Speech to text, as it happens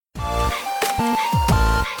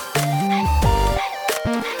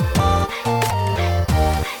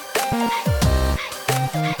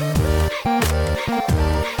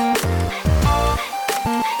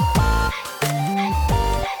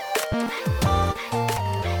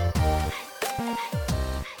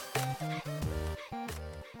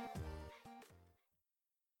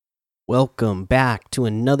Welcome back to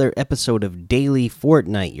another episode of Daily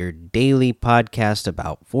Fortnite, your daily podcast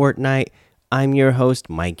about Fortnite. I'm your host,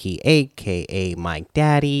 Mikey, aka Mike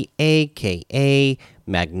Daddy, aka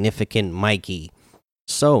Magnificent Mikey.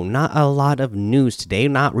 So, not a lot of news today,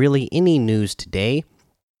 not really any news today.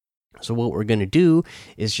 So, what we're going to do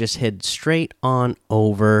is just head straight on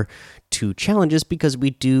over to challenges because we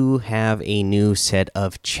do have a new set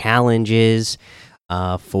of challenges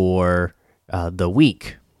for the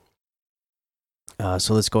week.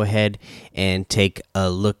 So let's go ahead and take a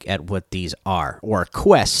look at what these are, or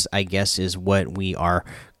quests, I guess, is what we are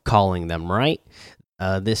calling them, right?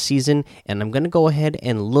 This season, and I'm going to go ahead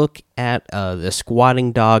and look at the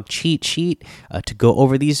squatting dog cheat sheet to go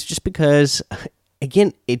over these, just because,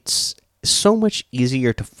 again, it's so much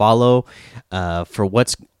easier to follow for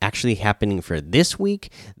what's actually happening for this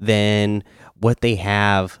week than what they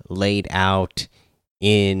have laid out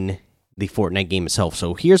in the Fortnite game itself.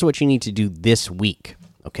 So here's what you need to do this week,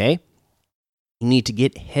 okay? You need to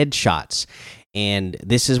get headshots, and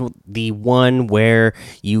this is the one where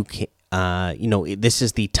you can, this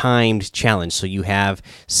is the timed challenge. So you have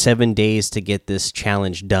 7 days to get this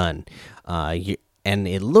challenge done, and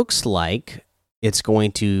it looks like it's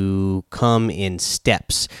going to come in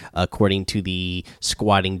steps according to the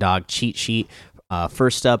squatting dog cheat sheet.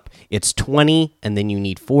 First up, it's 20, and then you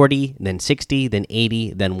need 40, then 60, then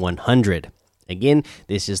 80, then 100. Again,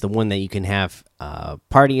 this is the one that you can have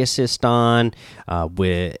party assist on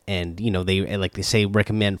with, and they like they say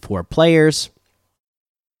recommend 4 players.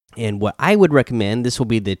 And what I would recommend, this will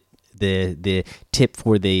be the tip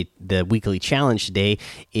for the weekly challenge today,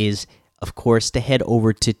 is of course to head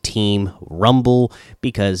over to Team Rumble,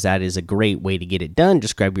 because that is a great way to get it done.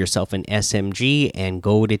 Just grab yourself an SMG and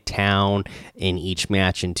go to town in each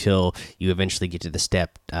match until you eventually get to the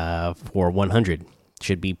step for 100.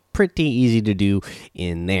 Should be pretty easy to do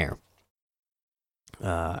in there.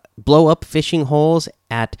 Blow up fishing holes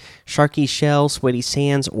at Sharky Shell, Sweaty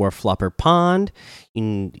Sands, or Flopper Pond.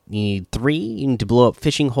 You need 3. You need to blow up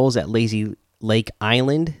fishing holes at Lazy Lake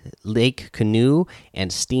Island, Lake Canoe,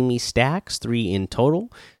 and Steamy Stacks, 3 in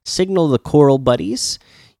total. Signal the Coral Buddies.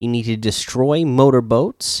 You need to destroy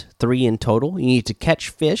motorboats, 3 in total. You need to catch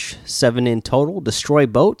fish, 7 in total. Destroy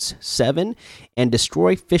boats, 7. And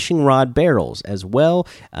destroy fishing rod barrels as well,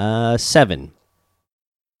 7.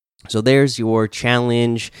 So there's your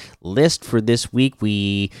challenge list for this week.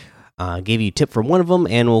 We gave you a tip for one of them,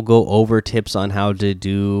 and we'll go over tips on how to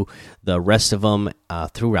do the rest of them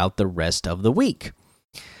throughout the rest of the week.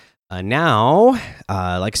 Now,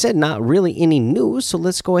 like I said, not really any news, so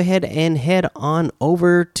let's go ahead and head on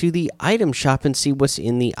over to the item shop and see what's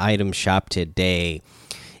in the item shop today.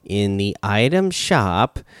 In the item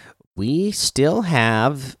shop, we still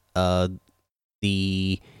have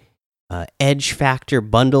the Edge Factor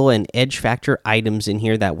bundle and Edge Factor items in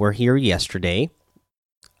here that were here yesterday.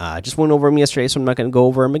 I just went over them yesterday, so I'm not going to go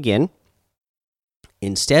over them again.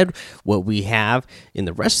 Instead, what we have in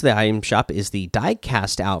the rest of the item shop is the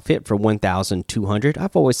die-cast outfit for 1,200.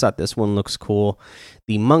 I've always thought this one looks cool.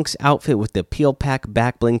 The Monk's outfit with the peel pack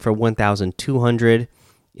back bling for 1,200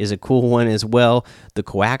 is a cool one as well. The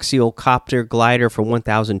coaxial copter glider for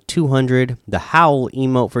 1,200. The Howl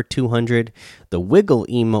emote for 200. The Wiggle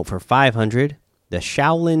emote for 500. The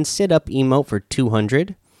Shaolin sit-up emote for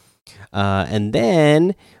 200. And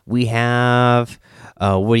then we have,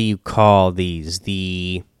 what do you call these?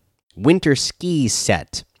 The winter ski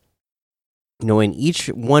set. And each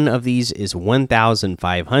one of these is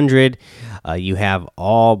 1,500. You have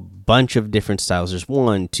all bunch of different styles. There's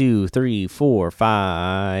 1, 2, 3, 4,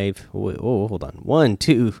 5. Oh, hold on. 1,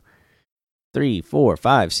 2, 3, 4,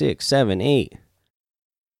 5, 6, 7, 8,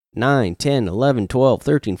 9, 10, 11, 12,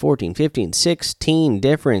 13, 14, 15, 16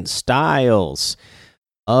 different styles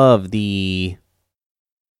of the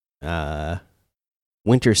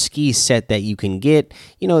winter ski set that you can get.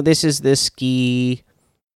 This is the ski,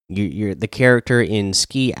 you're the character in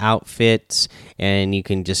ski outfits, and you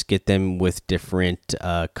can just get them with different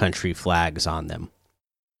country flags on them.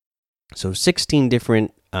 So 16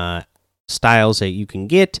 different styles that you can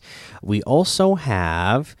get. We also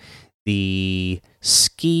have the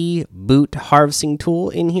ski boot harvesting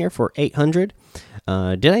tool in here for 800.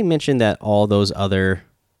 Did I mention that all those other,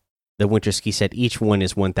 the winter ski set, each one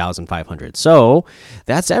is 1,500? So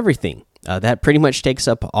that's everything. That pretty much takes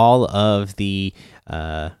up all of the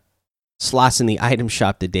slots in the item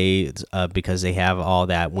shop today, because they have all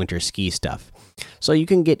that winter ski stuff. So you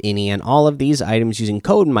can get any and all of these items using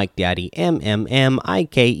code MikeDaddy,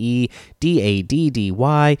 MMMIKEDADDY,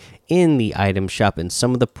 in the item shop, and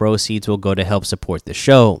some of the proceeds will go to help support the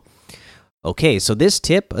show. Okay, so this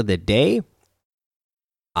tip of the day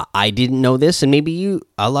I didn't know this, and maybe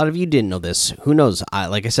a lot of you didn't know this. Who knows?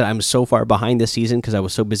 Like I said, I'm so far behind this season because I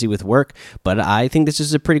was so busy with work. But I think this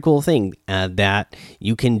is a pretty cool thing that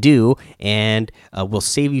you can do, and will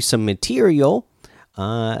save you some material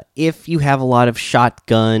if you have a lot of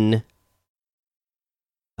shotgun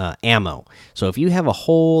ammo. So if you have a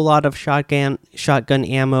whole lot of shotgun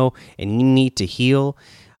ammo and you need to heal,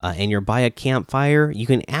 and you're by a campfire, you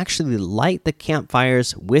can actually light the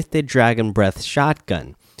campfires with the Dragon Breath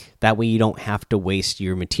shotgun. That way you don't have to waste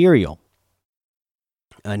your material.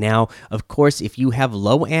 Now, of course, if you have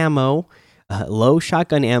low ammo, low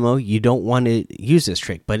shotgun ammo, you don't want to use this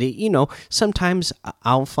trick. But sometimes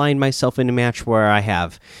I'll find myself in a match where I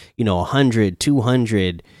have 100,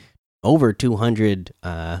 200, over 200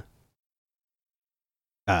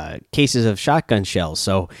 cases of shotgun shells.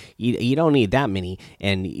 So you don't need that many,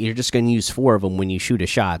 and you're just going to use 4 of them when you shoot a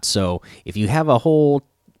shot. So if you have a whole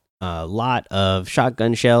lot of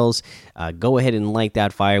shotgun shells, go ahead and light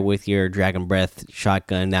that fire with your Dragon Breath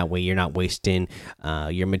shotgun. That way you're not wasting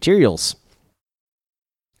your materials.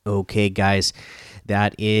 Okay, guys,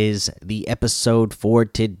 that is the episode for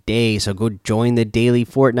today. So go join the daily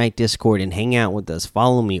Fortnite Discord and hang out with us.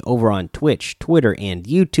 Follow me over on Twitch, Twitter, and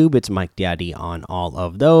YouTube. It's Mike Daddy on all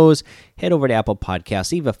of those. Head over to Apple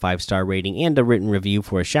Podcasts, leave a 5-star rating and a written review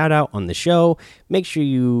for a shout out on the show. Make sure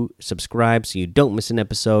you subscribe so you don't miss an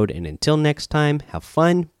episode. And until next time, have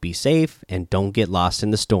fun, be safe, and don't get lost in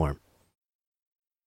the storm.